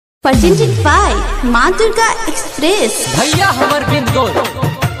presented by माँ Durga express. भैया हमार बिन गोल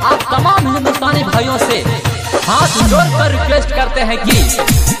आप तमाम हिंदुस्तानी भाइयों से हाथ जोड़कर रिक्वेस्ट करते हैं कि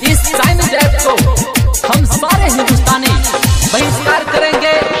इस चाइनीज ऐप को हम सारे हिंदुस्तानी बहिष्कार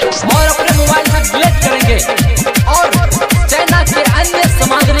करेंगे और अपने मोबाइल में डिलीट करेंगे और चाइना के अन्य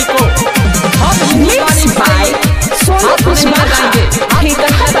सामग्री को हम हिंदुस्तानी भाई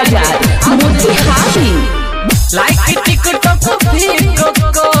लाइक टिकटॉक वीडियो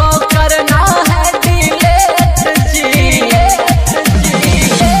को करना है डिलीट जी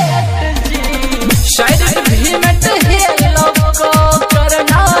शायद भी मिट हेलो को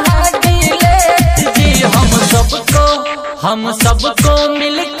करना है डिलीट जी हम सबको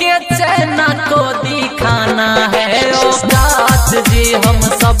मिलके चाइना को दिखाना है औकात जी हम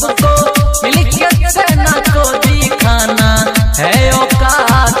सबको मिलके चाइना को दिखाना है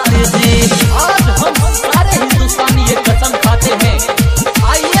औकात जी। आज हम सारे हिंदुस्तानी ये कसम खाते हैं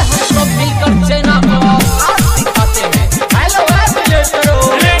आइए हम सब मिलकर चाइना को औकात दिखाते हैं। हेलो डिलीट करो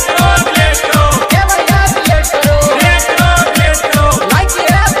के भैया डिलीट करो लाइक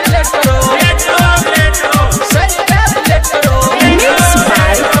डिलीट करो शेयर डिलीट करो मिक्स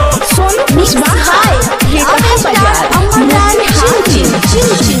बाय सोनू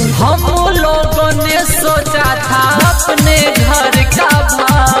हम लोगों ने सोचा था अपने घर का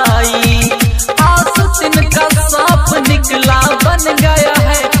भाई आस्तीन का सांप निकला बन गया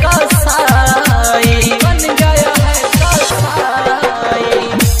है कसाई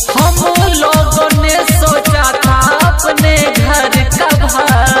हम लोगों ने सोचा था अपने घर का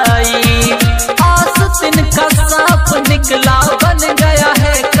भाई आस्तीन का सांप निकला बन गया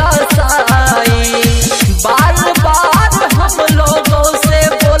है कसाई। बार बार हम लोगों से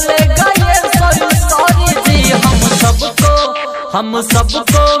बोले गए सॉरी जी हम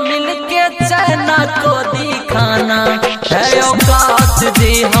सबको मिलके चाइना को दिखाना है औकात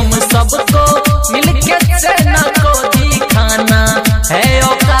जी हम सबको मिलके चाइना को दिखाना है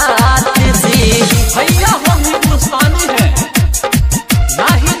औकात जी। भैया हम हिंदुस्तानी हैं ना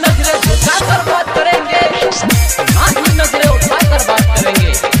ही नजरें झुकाकर बात करेंगे ना ही नजरें उठाकर बात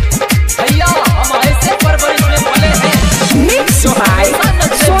करेंगे भैया हम ऐसे परवरिश में पले हैं मिक्स बाय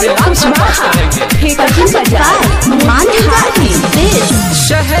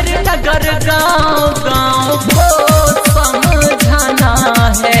शहर नगर गाँव को समझाना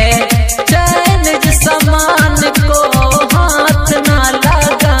है चाइनीज सामान को हाथ ना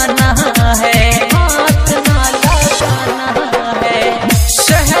लगाना है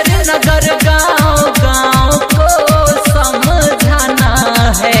शहर नगर गाँव को समझाना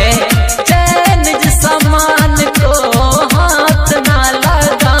है चाइनीज सामान को हाथ ना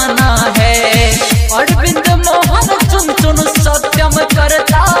लगाना है। अरविंद मोहन चुन सत्यम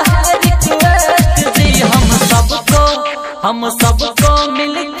करता है रिक्वेस्ट जी हम सबको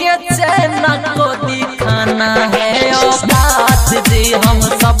मिलके चाइना को दिखाना है औकात जी हम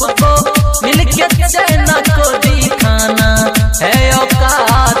सबको मिलके चाइना को दिखाना है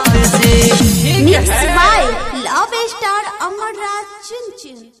औकात जी। मिक्स बाय लव स्टार अमर राज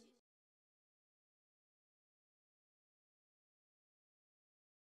चुन।